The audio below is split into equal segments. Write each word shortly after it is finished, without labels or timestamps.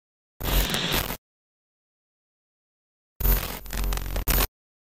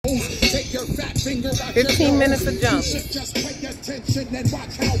your fat finger 15 minutes of jump. Just pay attention and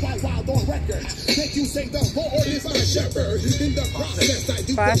watch how I wild on record. Make you say the Lord is my shepherd. In the process, I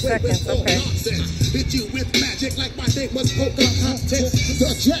do 5 seconds, okay. nonsense. Hit you with magic like my name was Pocahontas.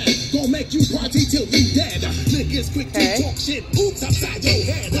 The dread gon' make you party till you dead. Niggas quick to talk shit. Oops, upside your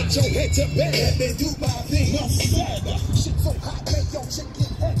head. Put your head to bed. They do my thing. Enough said. Shit so hot, make your chick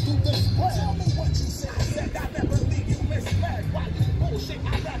get head through the spread. Tell me what you said. I said I never leave you misled. Why you bullshit?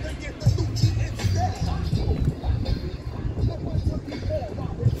 I'd rather get the Lucci instead.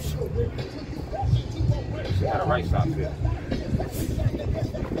 She got a right stop here.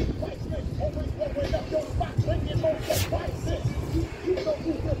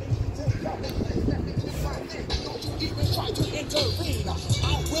 I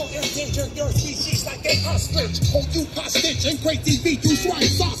will endanger your species like an ostrich. Hold you hostage and crazy beat you swine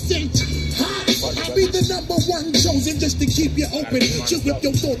sausage. I'll be the #1 chosen just to keep you open. Chill with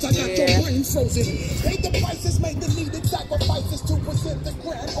your thoughts, I got your brain frozen. Pay the prices, make the needed sacrifices to present the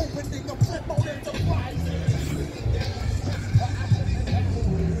grand opening of Flipmode Enterprises.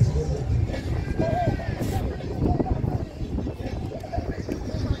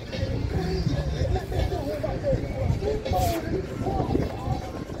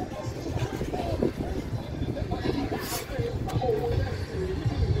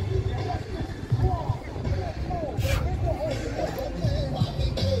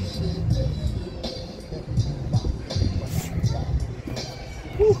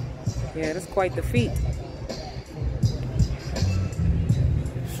 Yeah, that's quite the feat.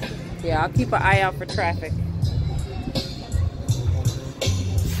 Yeah, I'll keep an eye out for traffic.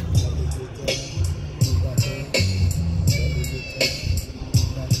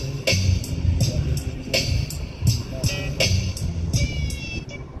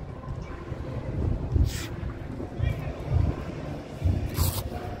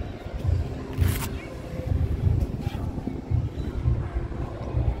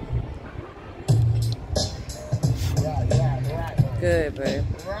 Good, babe.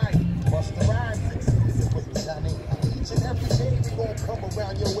 Right. Bust the rhymes exclusive with me, honey. Each and every day we gon' come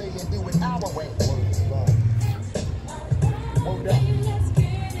around your way and do it our way. Hold up.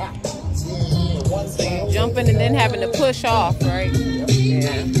 So you're jumping and then having to push off, right?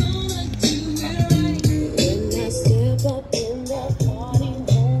 Yeah.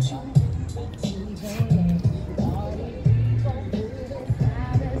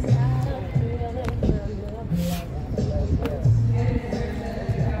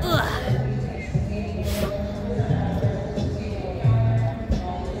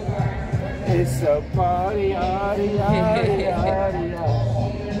 It's a party, yaddy, yaddy, yaddy,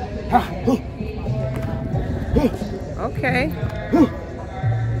 yaddy. Okay.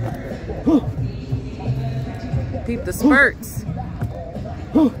 Peep the spurts.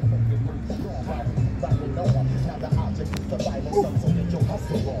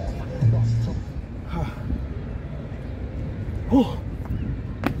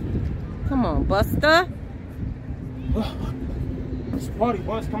 Come on, Buster. It's a party,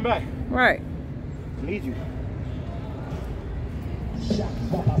 boys. Come back. Right. I need you.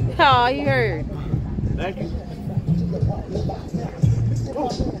 Oh, you heard. Thank you.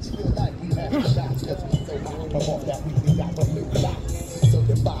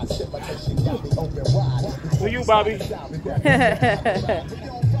 For you, Bobby.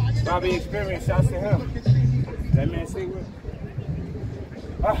 Bobby Experience. Shouts to him. That man say what?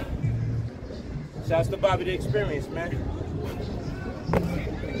 Shouts to Bobby the Experience, man.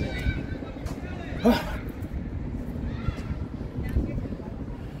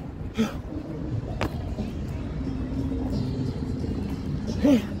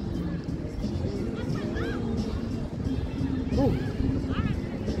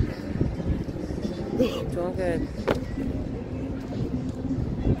 Doing good.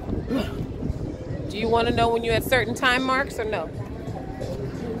 Do you want to know when you're at certain time marks or no?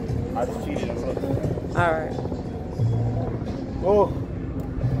 I just cheated a little. All right. Oh.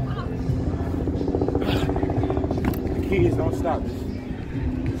 The keys don't stop.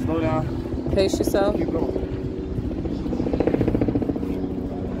 Just slow down. Pace yourself. Keep going.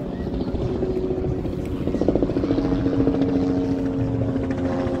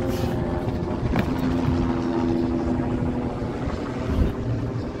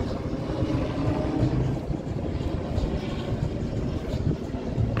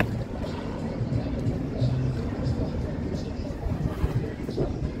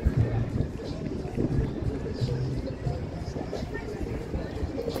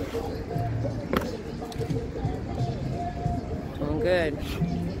 Good.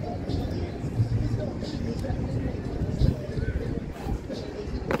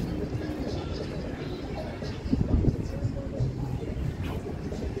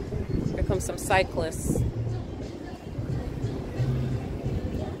 some cyclists.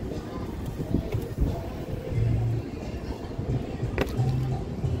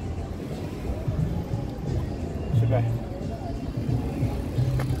 Sit back.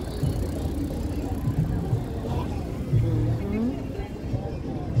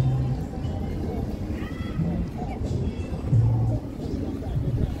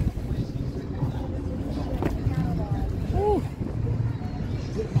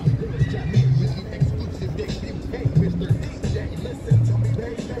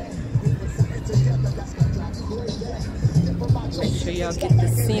 Make sure y'all get the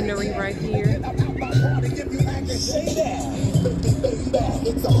scenery right here.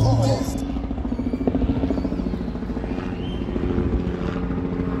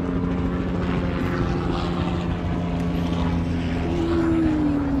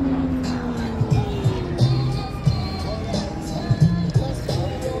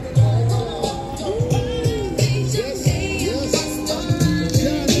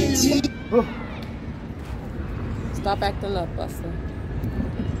 Stop acting up, Buster.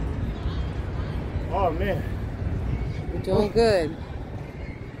 Oh man. You're doing good.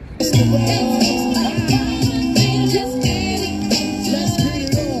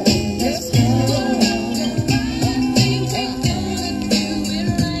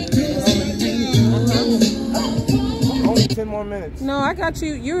 Only 10 more minutes. No, I got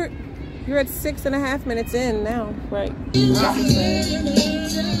you. You're at 6.5 minutes in now, right?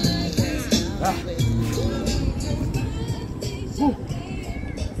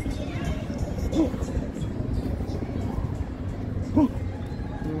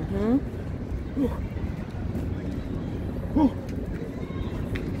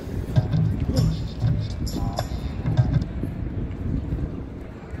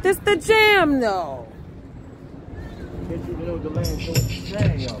 This the jam, though. Get you to know the land, so what you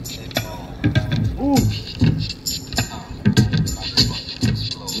saying, yo? Ooh.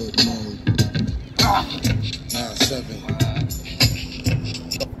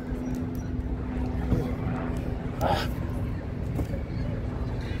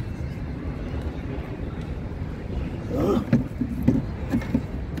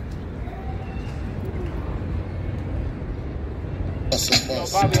 Yo,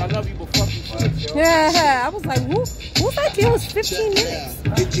 Bobby, I love you, but fuck you first, yo. Yeah, I was like, who's that? It was 15 minutes.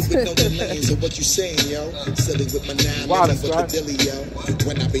 Did you know the lanes of what you saying, yo? Silly with my 9 Wow, with right. the dilly, yo.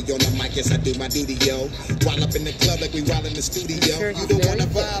 When I be on the mic, yes, I do my duty, yo. While up in the club like we while in the studio. Sure, You don't wanna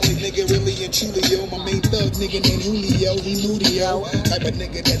violate, nigga, really and truly, yo. My main thug, nigga named Julio, he moody, yo. Type of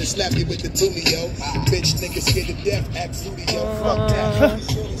nigga that'll slap you with the toolie, yo. Bitch, nigga scared to death, act fruity, yo. Fuck that.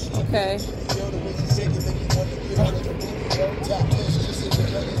 Okay.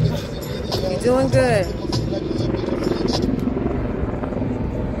 You're doing good.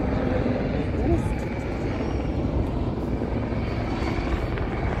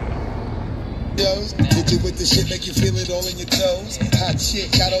 Did you with the shit, make you feel it all in your toes? Hot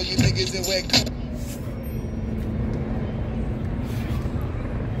shit, got all you niggas in wet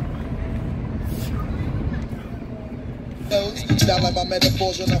style like my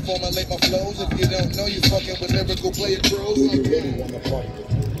metaphors when I formulate my flows. If you don't know, you fucking with lyrical player pros. Do you really want to party with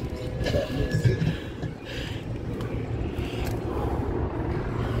me?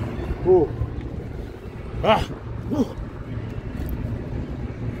 Ooh. Ah. Ooh.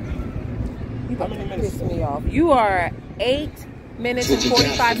 You about to piss me off. You are 8 minutes and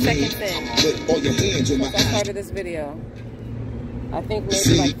 45 seconds in. Put all your hands on my Since I started this video. I think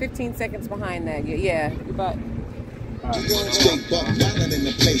maybe like 15 seconds behind that. Yeah, you about. straight buck wildin' in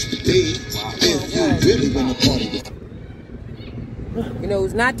the place to be. If you really want to party with You know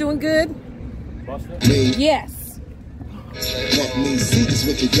who's not doing good? me, Yes. let me see this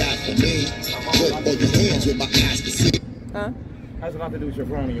what you got for me. Put all your hands with my eyes to see. Huh? Has a lot to do with your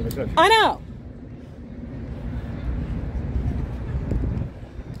phone and your reception. I know.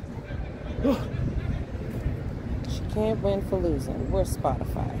 She can't win for losing. Where's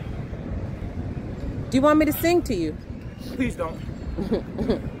Spotify? Do you want me to sing to you? Please don't.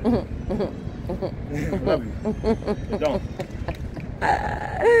 Love you. Don't.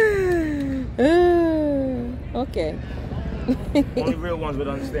 Okay. Only real ones would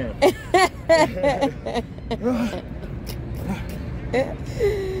understand.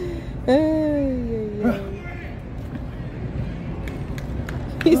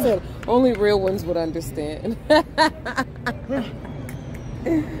 He said only real ones would understand.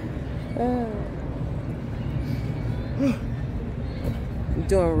 I'm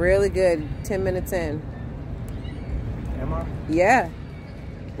doing really good. 10 minutes in. Am I? Yeah.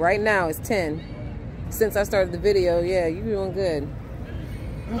 Right now it's 10. Since I started the video, yeah, you're doing good.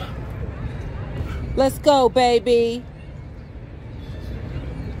 Let's go, baby.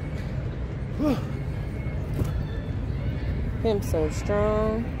 Him so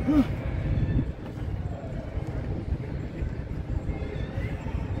strong.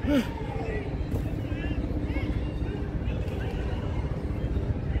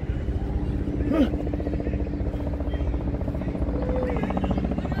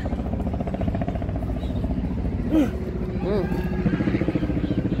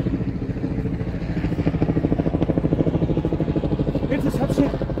 Interception.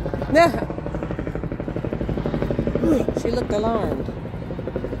 She looked alarmed.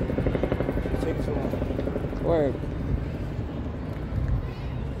 Take too long. Word.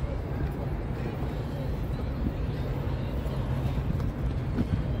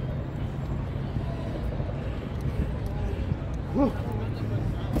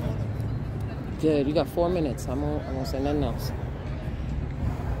 Good. You got 4 minutes. I won't say nothing else.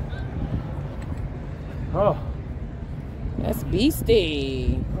 Oh. That's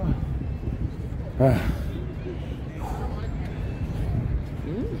beastie.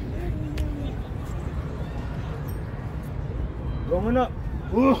 Going up.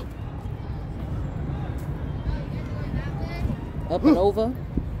 Up and over.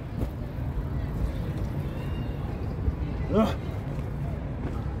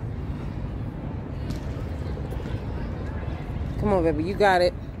 Come on, baby. You got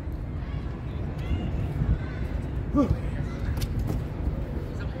it.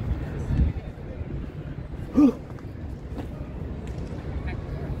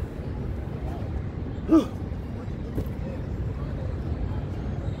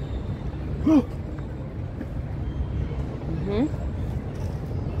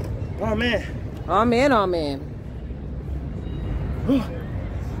 Oh man. Oh man, oh man.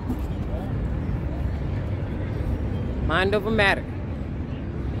 Mind over matter.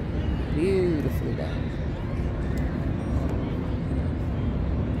 Beautifully done.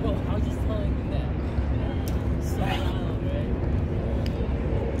 Well, I was just telling you that. Slow down,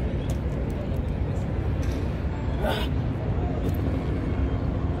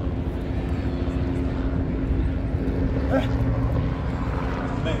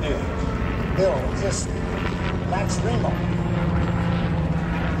 Bill, just Max Remo.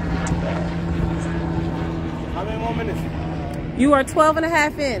 How many more minutes? You are 12 and a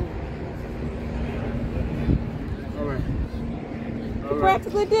half in. All right. You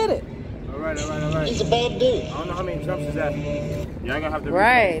practically did it. All right. He's a bad dude. I don't know how many jumps is that. Y'all gonna have to.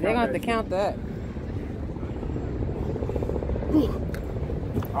 Right. They're going to have to count that.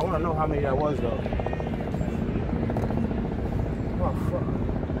 I want to know how many that was though. Oh fuck.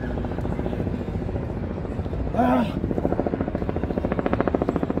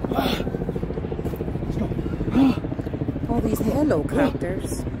 All these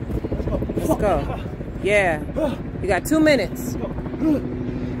helicopters. Let's go. Yeah. You got 2 minutes.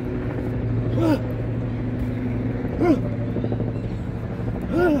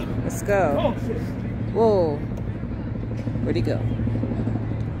 Let's go. Whoa. Where'd he go?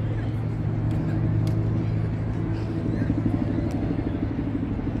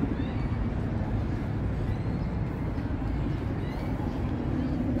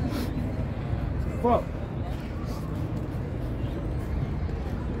 Fuck.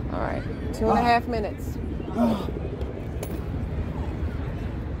 All right. 2.5 minutes.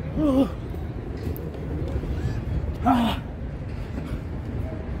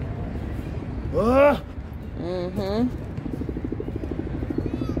 Mm-hmm.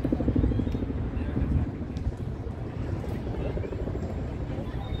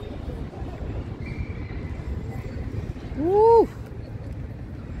 Woo.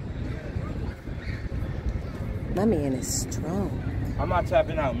 My man is strong. I'm not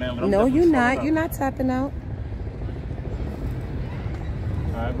tapping out, man. But I'm No, you're definitely not. slowing You're up. not tapping out.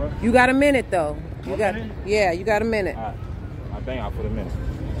 All right, bro. You got a minute though. You 1 got minute? Yeah, you got a minute. All right. I bang out for the minute.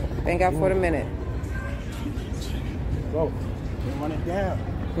 Thank God for the minute. Go. They run it down.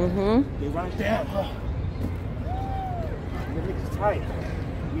 Mm-hmm. They run it down. The niggas tight.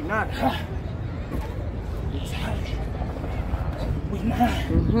 We not. We tight. We not.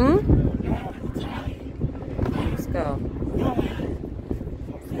 Mm-hmm. We tight. Let's go.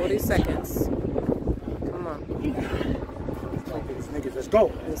 40 seconds. Come on. Niggas, let's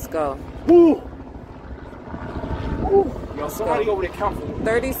go. Let's go. Woo. Woo. Yo, somebody over there count for me.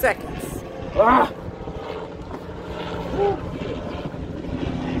 30 seconds. Ah. Woo.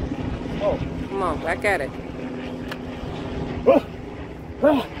 Oh. Come on, back at it. Ah.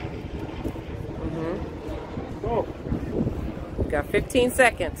 Ah. Mm-hmm. Go. You got 15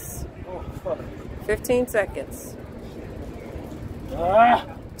 seconds. Oh, fuck. 15 seconds. Ah.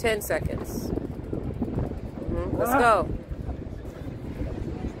 10 seconds. Let's go.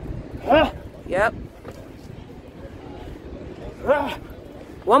 Yep.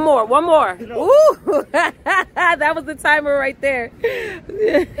 One more. Ooh, that was the timer right there.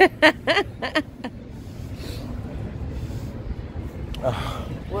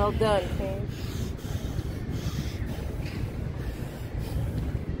 Well done, King.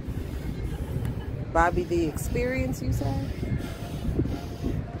 Bobby the Experience, you said?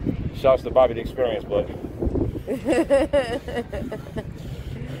 Shouts to Bobby the Experience, but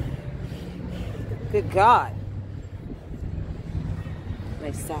Good God.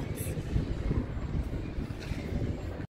 Nice socks.